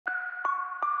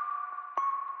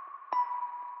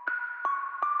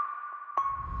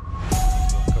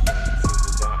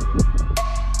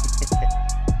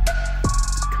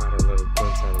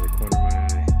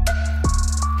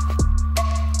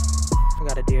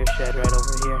deer shed right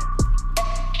over here.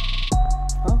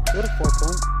 Oh, little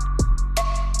 4-point.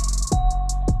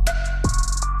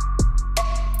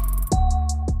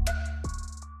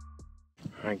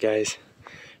 Alright guys,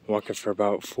 I'm walking for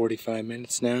about 45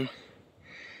 minutes now,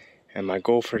 and my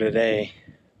goal for today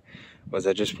was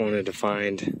I just wanted to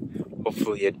find,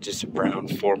 hopefully just a brown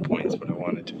 4-point is what I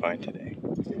wanted to find today.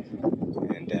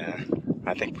 And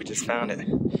I think we just found it.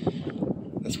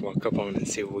 Let's walk up on it and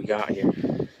see what we got here.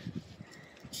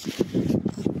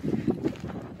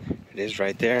 It is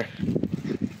right there.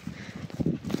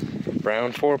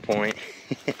 Brown 4-point.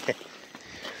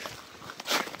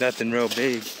 Nothing real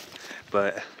big,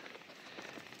 but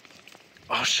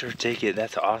I'll sure take it.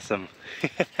 That's awesome.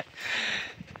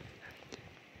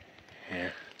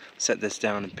 Here, set this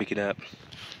down and pick it up.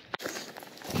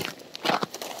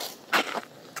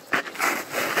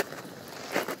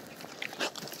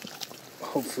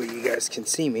 Hopefully you guys can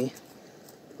see me,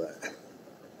 but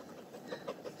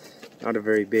not a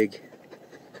very big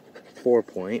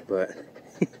 4-point, but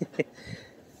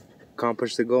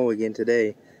accomplished the goal again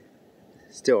today.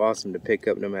 Still awesome to pick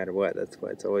up no matter what. That's why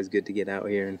it's always good to get out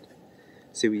here and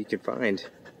see what you can find.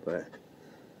 But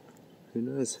who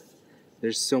knows?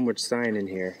 There's so much sign in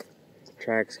here.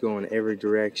 Tracks going every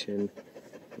direction.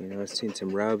 You know, I've seen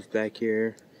some rubs back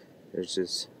here. There's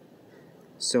just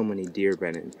so many deer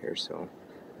been in here, so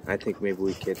I think maybe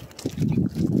we could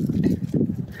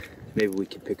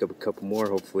pick up a couple more,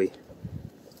 hopefully.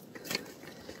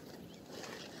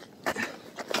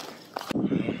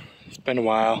 It's been a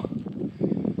while,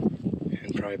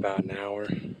 and probably about an hour,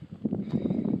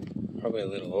 probably a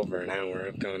little over an hour.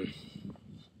 I've gone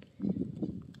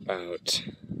about,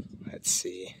 let's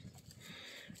see,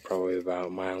 probably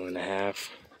about 1.5 miles,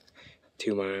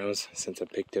 2 miles since I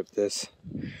picked up this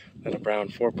little brown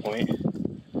 4-point.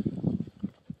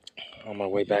 On my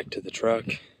way back to the truck,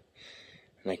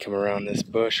 and I come around this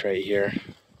bush right here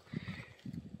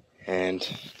and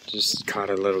just caught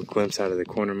a little glimpse out of the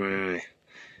corner of my eye.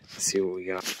 Let's see what we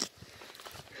got.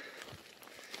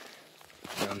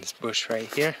 Around this bush right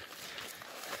here.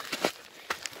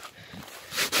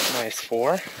 Nice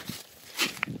 4.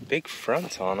 Big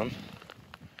fronts on them.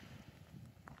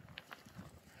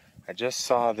 I just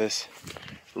saw this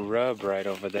rub right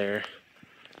over there.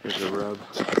 There's a rub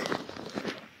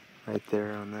right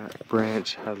there on that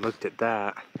branch. I looked at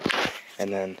that,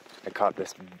 and then I caught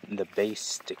the base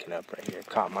sticking up right here.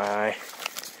 Caught my eye.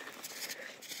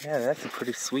 Yeah, that's a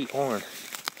pretty sweet horn.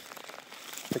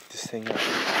 Pick this thing up.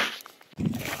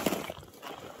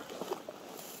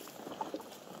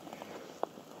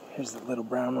 Here's the little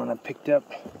brown one I picked up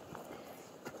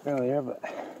earlier, but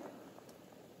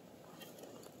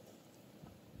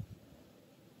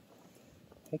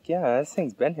heck yeah, this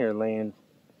thing's been here laying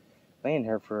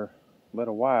here for a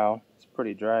little while. It's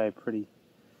pretty dry, pretty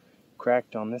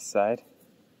cracked on this side.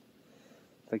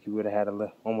 Looks like you would have had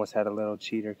almost had a little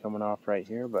cheater coming off right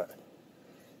here, but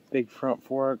big front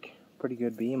fork, pretty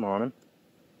good beam on him.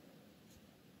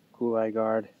 Cool eye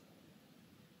guard.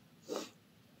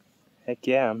 Heck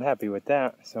yeah, I'm happy with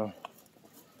that. So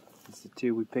this is the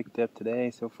 2 we picked up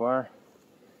today so far.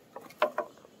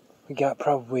 We got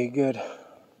probably a good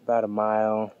about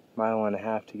 1.5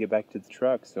 miles to get back to the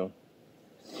truck, so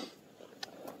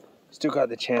still got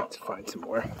the chance to find some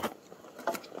more.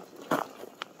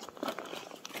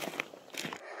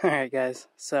 Alright guys,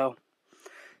 so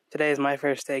today is my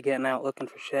first day getting out looking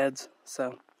for sheds,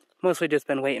 so mostly just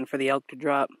been waiting for the elk to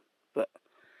drop, but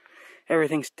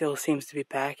everything still seems to be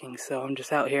packing, so I'm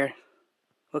just out here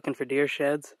looking for deer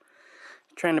sheds,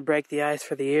 trying to break the ice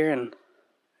for the year, and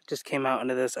just came out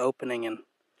into this opening and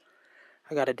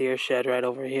I got a deer shed right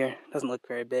over here. Doesn't look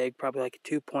very big, probably like a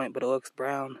 2-point, but it looks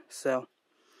brown, so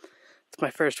it's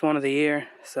my first one of the year,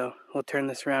 so we'll turn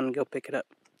this around and go pick it up.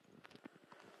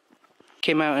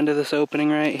 Came out into this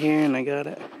opening right here and I got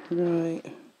it right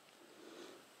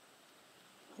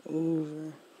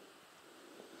over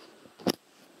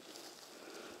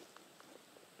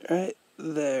right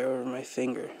there over my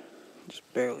finger. Just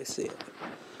barely see it.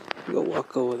 I'll go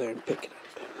walk over there and pick it up.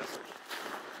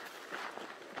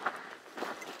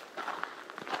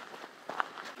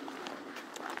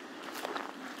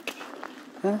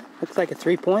 Huh? Looks like a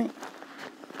 3-point.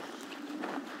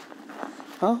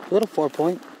 Oh, a little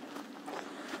 4-point.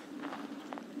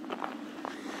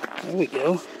 There we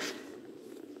go.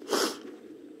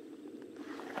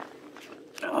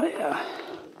 Oh yeah.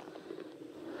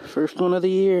 First one of the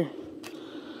year.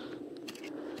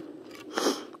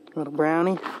 Little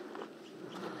brownie.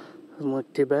 Doesn't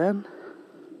look too bad.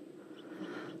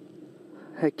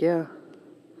 Heck yeah.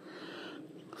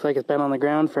 Looks like it's been on the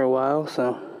ground for a while,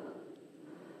 so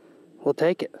we'll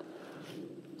take it.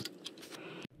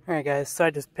 Alright guys, so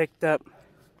I just picked up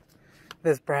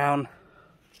this brown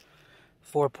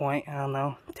 4-point, I don't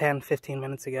know, 10-15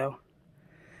 minutes ago.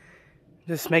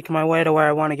 Just making my way to where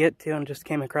I want to get to and just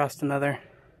came across another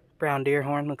brown deer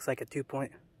horn. Looks like a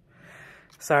 2-point.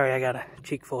 Sorry, I got a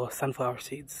cheek full of sunflower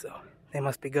seeds, so they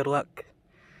must be good luck.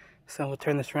 So we'll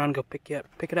turn this around and go pick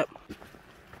it up.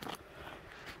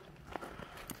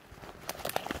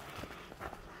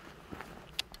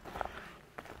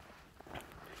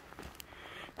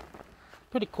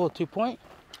 Pretty cool 2-point.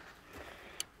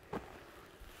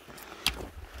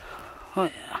 Oh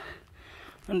yeah,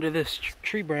 under this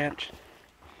tree branch.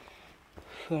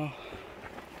 So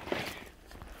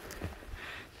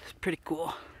it's pretty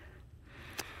cool.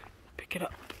 Pick it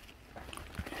up.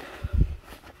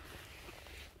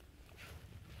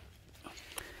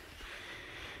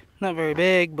 Not very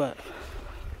big, but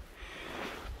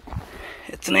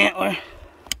it's an antler.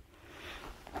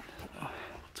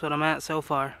 That's what I'm at so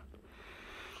far.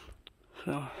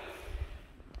 So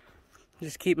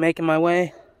just keep making my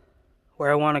way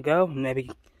where I want to go, and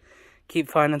maybe keep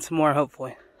finding some more,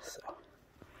 hopefully. So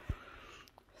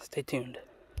stay tuned.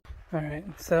 Alright,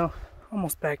 so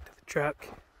almost back to the truck.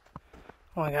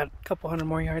 Well, I got a couple hundred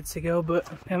more yards to go,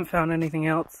 but I haven't found anything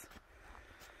else.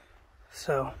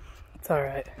 So it's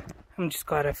alright. I'm just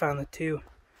glad I found the 2.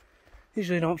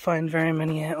 Usually don't find very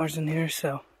many antlers in here,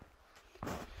 so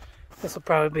this will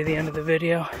probably be the end of the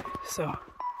video. So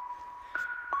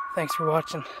thanks for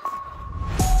watching.